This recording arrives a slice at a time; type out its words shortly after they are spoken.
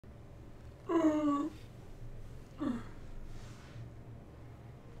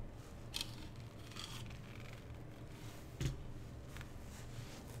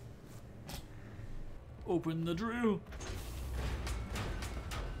Open the drill.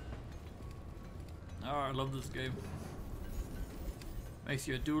 Oh, I love this game. Makes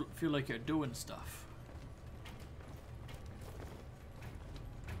you feel like you're doing stuff.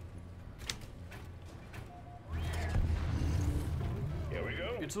 Here we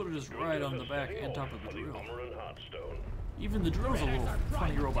go. You can sort of just ride on the back and top of the drill. Even the drill's a little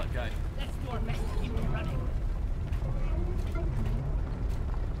funny robot guy. Let's do our best to keep them running.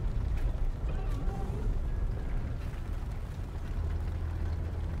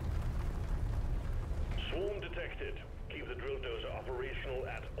 Swarm detected. Keep the drill dozer operational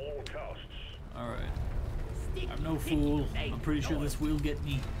at all costs. Alright. I'm no fool. I'm pretty sure this will get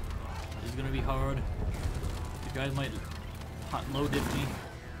me. It's gonna be hard. The guys might hot low dip me.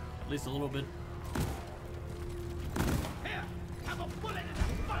 At least a little bit. Here, have a bullet in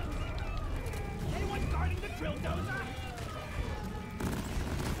the front. Anyone guarding the drill dozer?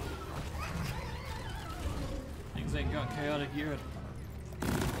 Things ain't got chaotic yet.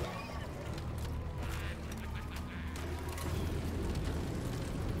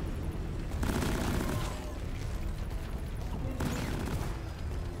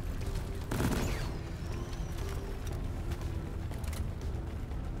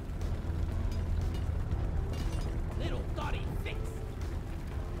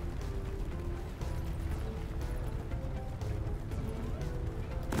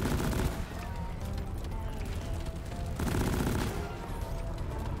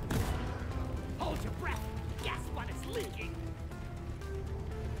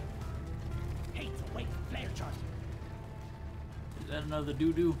 Another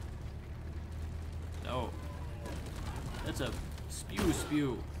doo-doo? No. That's a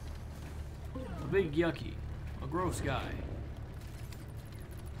spew. A big yucky. A gross guy.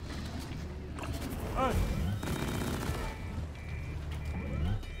 Oh.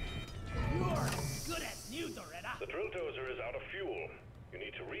 You're good as new, Doretta. The drill dozer is out of fuel. You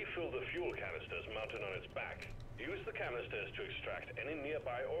need to refill the fuel canisters mounted on its back. Use the canisters to extract any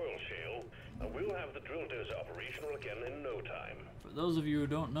nearby oil shale, and we'll have the drill dozer operational again in no time. For those of you who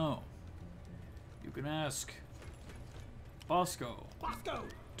don't know, you can ask Bosco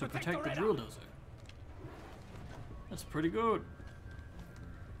to protect the drill dozer. That's pretty good.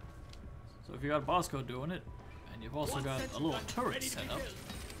 So if you got Bosco doing it, and you've also got a little turret set up,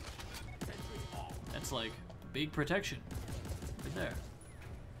 that's like big protection right there.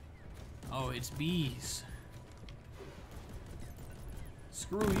 Oh, it's bees.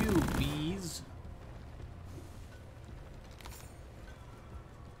 Screw you, bees.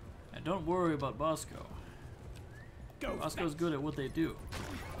 And don't worry about Bosco. Bosco's good at what they do.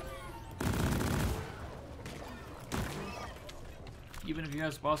 Even if you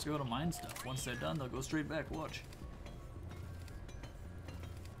ask Bosco to mine stuff, once they're done, they'll go straight back. Watch.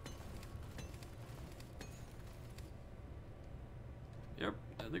 Yep,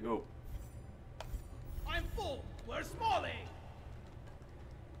 there they go. I'm full. Where's Smalley?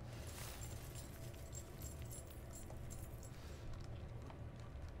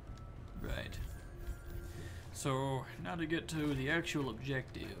 Right. So, now to get to the actual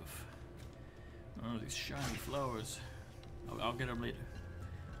objective. Oh, these shiny flowers. I'll get them later.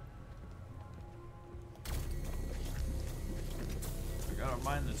 I gotta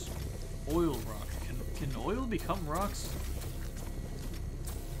mine this oil rock. Can oil become rocks?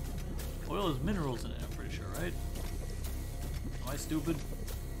 Oil has minerals in it, I'm pretty sure, right? Am I stupid?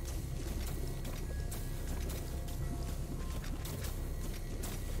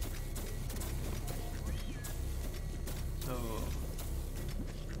 So,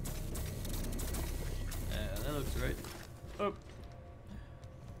 yeah, that looks right. Oh,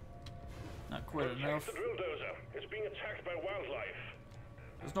 not quite enough. The drill dozer. It's being attacked by wildlife.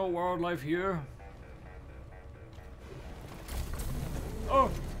 There's no wildlife here. Oh,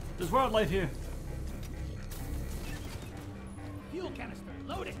 there's wildlife here. Fuel canister,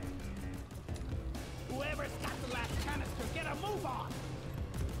 load it. Whoever's got the last canister, get a move on.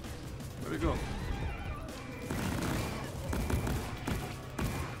 Where'd it go?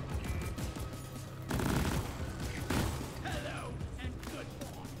 Hello, and good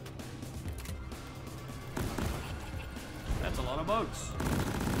boy. That's a lot of bugs.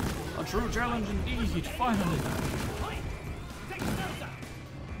 A true challenge indeed, finally. Take the dozer.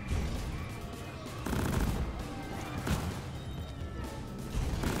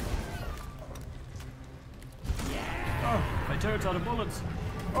 Oh, my turret's out of bullets.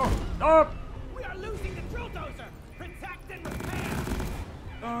 Oh, no! We are losing the drill dozer. Protect and repair.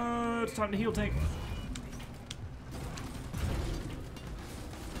 It's time to heal tank.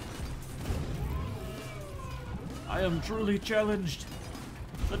 I am truly challenged.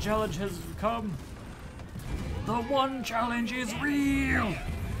 The challenge has come. The one challenge is real.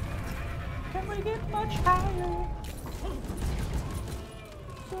 Can we get much higher?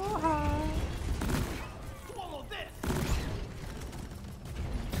 So high. Swallow this!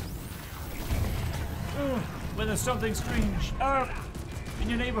 When there's something strange in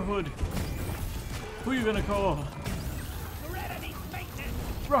your neighborhood, who are you gonna call? Loretta needs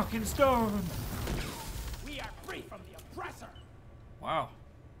maintenance! Rock and Stone. We are free from the oppressor! Wow.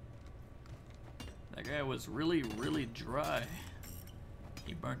 That guy was really, really dry.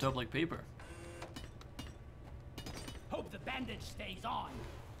 He burnt up like paper. Hope the bandage stays on.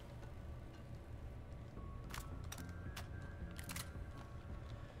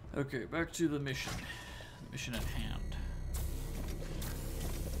 Okay, back to the mission. The mission at hand.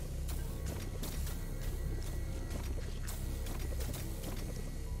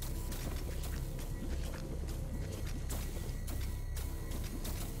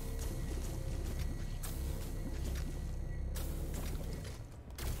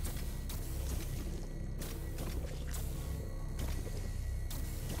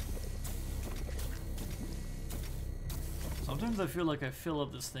 Sometimes I feel like I fill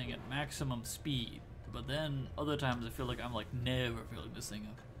up this thing at maximum speed, but then other times I feel like I'm like never filling this thing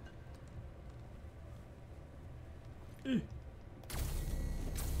up.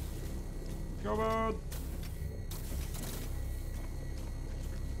 Come on!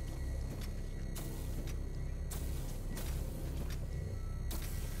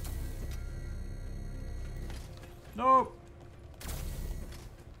 Nope!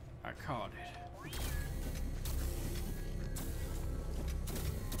 I caught it.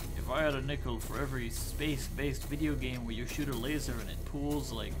 If I had a nickel for every space-based video game where you shoot a laser and it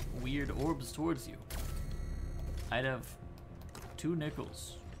pulls like weird orbs towards you, I'd have 2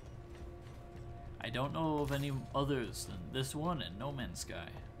 nickels. I don't know of any others than this one and No Man's Sky.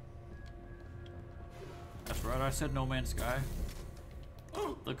 That's right, I said No Man's Sky.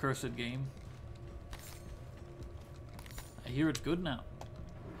 The cursed game. I hear it's good now.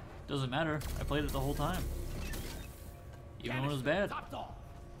 Doesn't matter, I played it the whole time. Even when it was bad.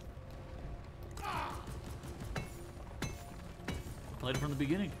 Played it from the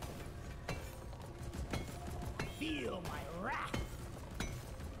beginning. Feel my wrath.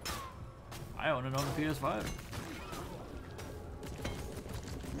 I own it on the PS5.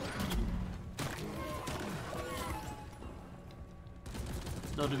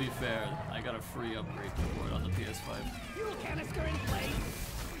 Though to be fair, I got a free upgrade for it on the PS5. Fuel canister in place.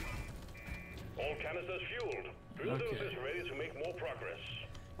 All canisters fueled. Drill dozers ready to make more progress.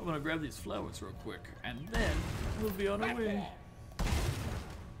 I'm gonna grab these flowers real quick, and then we'll be on our way.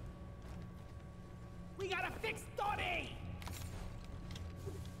 We gotta fix Donnie!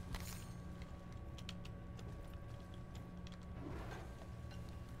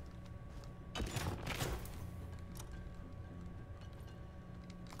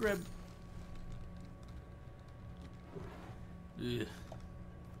 Grab. Ugh.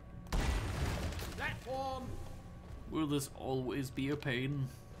 Platform! Will this always be a pain?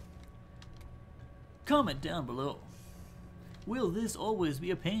 Comment down below. Will this always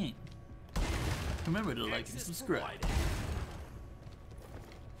be a pain? Remember to like and subscribe.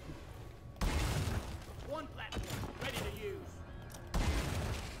 One platform, ready to use.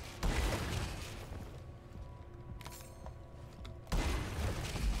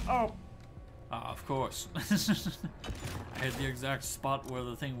 Oh! Ah, of course. I hit the exact spot where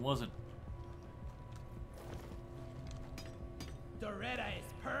the thing wasn't. Doretta is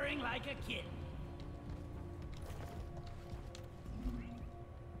purring like a kitten.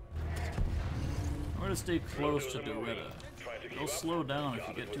 I'm gonna stay close to Doretta. They'll slow down if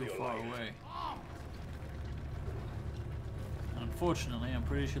you get too far away. Unfortunately, I'm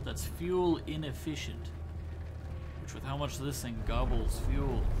pretty sure that's fuel inefficient. Which, with how much this thing gobbles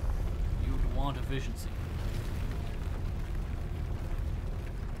fuel, you'd want efficiency.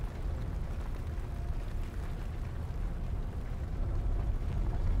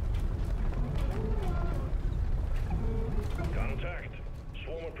 Contact.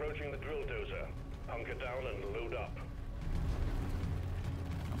 Swarm approaching the drill dozer. Hunker down and load up.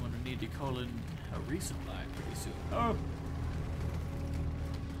 I'm gonna need to call in a resupply pretty soon. Oh!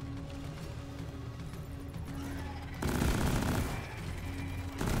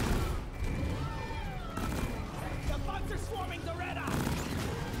 The bugs are swarming Doretta!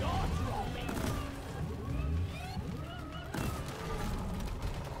 You're trolling!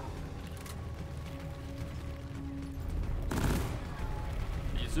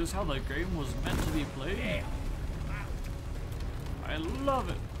 Is this how the game was meant to be played? Yeah. I love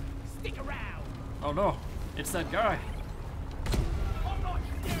it. Stick around. Oh no, it's that guy. I'm not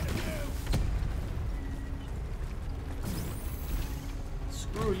scared of you.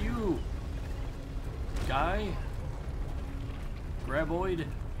 Screw you, guy. Graboid.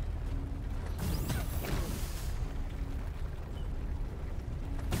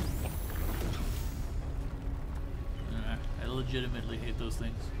 I legitimately hate those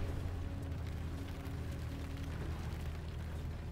things.